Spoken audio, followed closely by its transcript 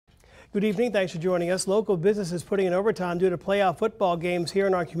Good evening. Thanks for joining us. Local businesses putting in overtime due to playoff football games here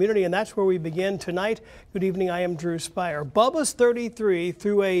in our community, and that's where we begin tonight. Good evening. I am Drew Spire. Bubbas 33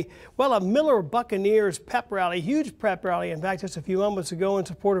 threw a Miller Buccaneers pep rally, huge pep rally, in fact, just a few moments ago in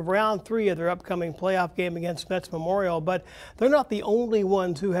support of round 3 of their upcoming playoff game against Mets Memorial. But they're not the only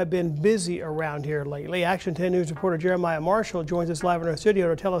ones who have been busy around here lately. Action 10 News reporter Jeremiah Marshall joins us live in our studio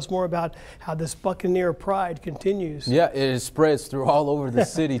to tell us more about how this Buccaneer pride continues. Yeah, it spreads through all over the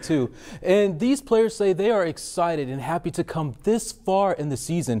city too. And these players say they are excited and happy to come this far in the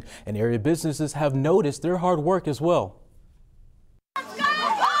season, and area businesses have noticed their hard work as well.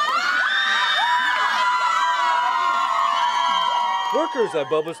 Workers at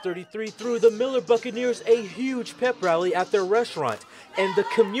Bubbas 33 threw the Miller Buccaneers a huge pep rally at their restaurant, and the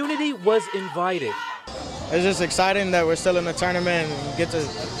community was invited. It's just exciting that we're still in the tournament and get to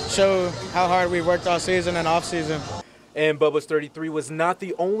show how hard we worked all season and off season. And Bubbas 33 was not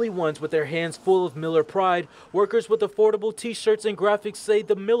the only ones with their hands full of Miller pride. Workers with affordable t-shirts and graphics say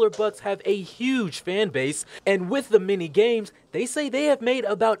the Miller Bucks have a huge fan base, and with the mini games, they say they have made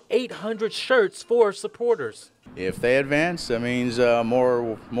about 800 shirts for supporters. If they advance, that means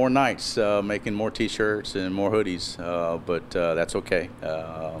more nights, making more t-shirts and more hoodies, but that's okay.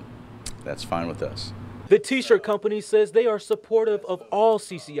 That's fine with us. The t-shirt company says they are supportive of all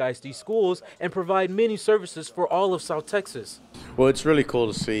CCISD schools and provide many services for all of South Texas. Well, it's really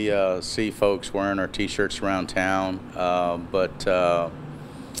cool to see folks wearing our t-shirts around town, but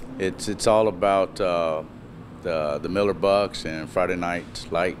it's all about the Miller Bucks and Friday Night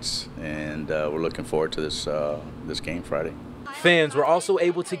Lights, and we're looking forward to this game Friday. Fans were also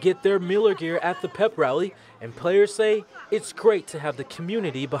able to get their Miller gear at the pep rally, and players say it's great to have the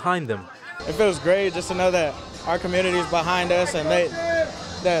community behind them. It feels great just to know that our community is behind us and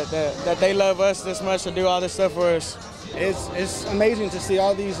that they love us this much to do all this stuff for us. It's amazing to see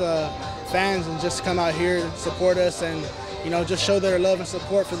all these fans and just come out here and support us and just show their love and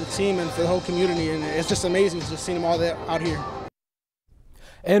support for the team and for the whole community, and it's just amazing to see them all out here.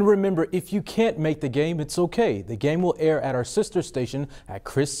 And remember, if you can't make the game, it's okay. The game will air at our sister station at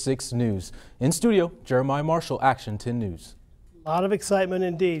Chris 6 News. In studio, Jeremiah Marshall, Action 10 News. A lot of excitement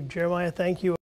indeed. Jeremiah, thank you.